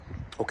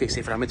Okay,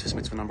 Sefer HaMitzvahs,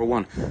 mitzvah number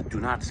 1. Do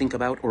not think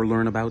about or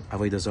learn about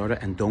Avodah Zarah,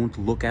 and don't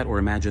look at or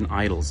imagine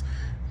idols.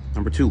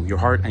 Number 2, your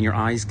heart and your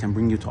eyes can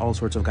bring you to all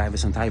sorts of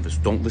gaivas and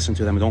taivas. Don't listen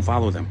to them and don't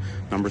follow them.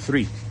 Number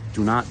 3,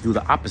 do not do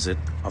the opposite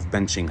of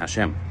benching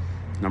Hashem.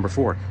 Number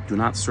 4, do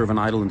not serve an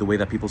idol in the way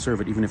that people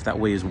serve it, even if that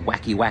way is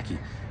wacky,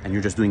 and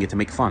you're just doing it to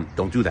make fun.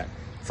 Don't do that.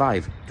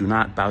 5, do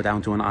not bow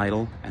down to an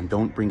idol, and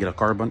don't bring it a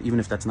carbon, even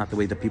if that's not the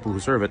way the people who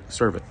serve it.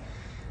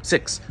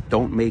 6,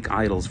 don't make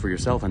idols for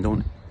yourself, and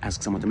don't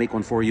ask someone to make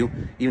one for you,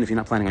 even if you're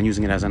not planning on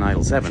using it as an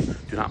idol. 7,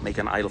 do not make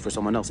an idol for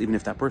someone else, even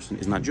if that person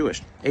is not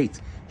Jewish. 8,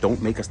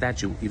 don't make a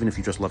statue, even if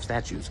you just love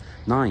statues.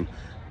 9,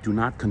 do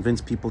not convince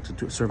people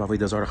to serve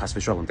Avodah Zarah chas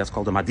v'sholem. That's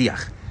called a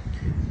madiach.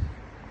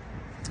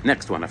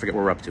 Next one, I forget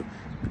what we're up to.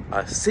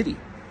 A city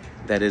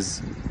that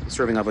is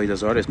serving Avodah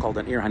Zarah is called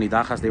an Ir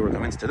Hanidachas. They were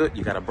convinced to do it.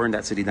 You got to burn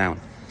that city down.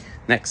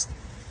 Next,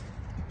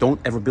 don't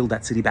ever build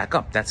that city back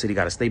up. That city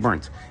got to stay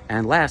burnt.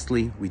 And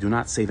lastly, we do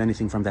not save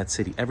anything from that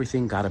city.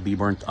 Everything got to be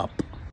burnt up.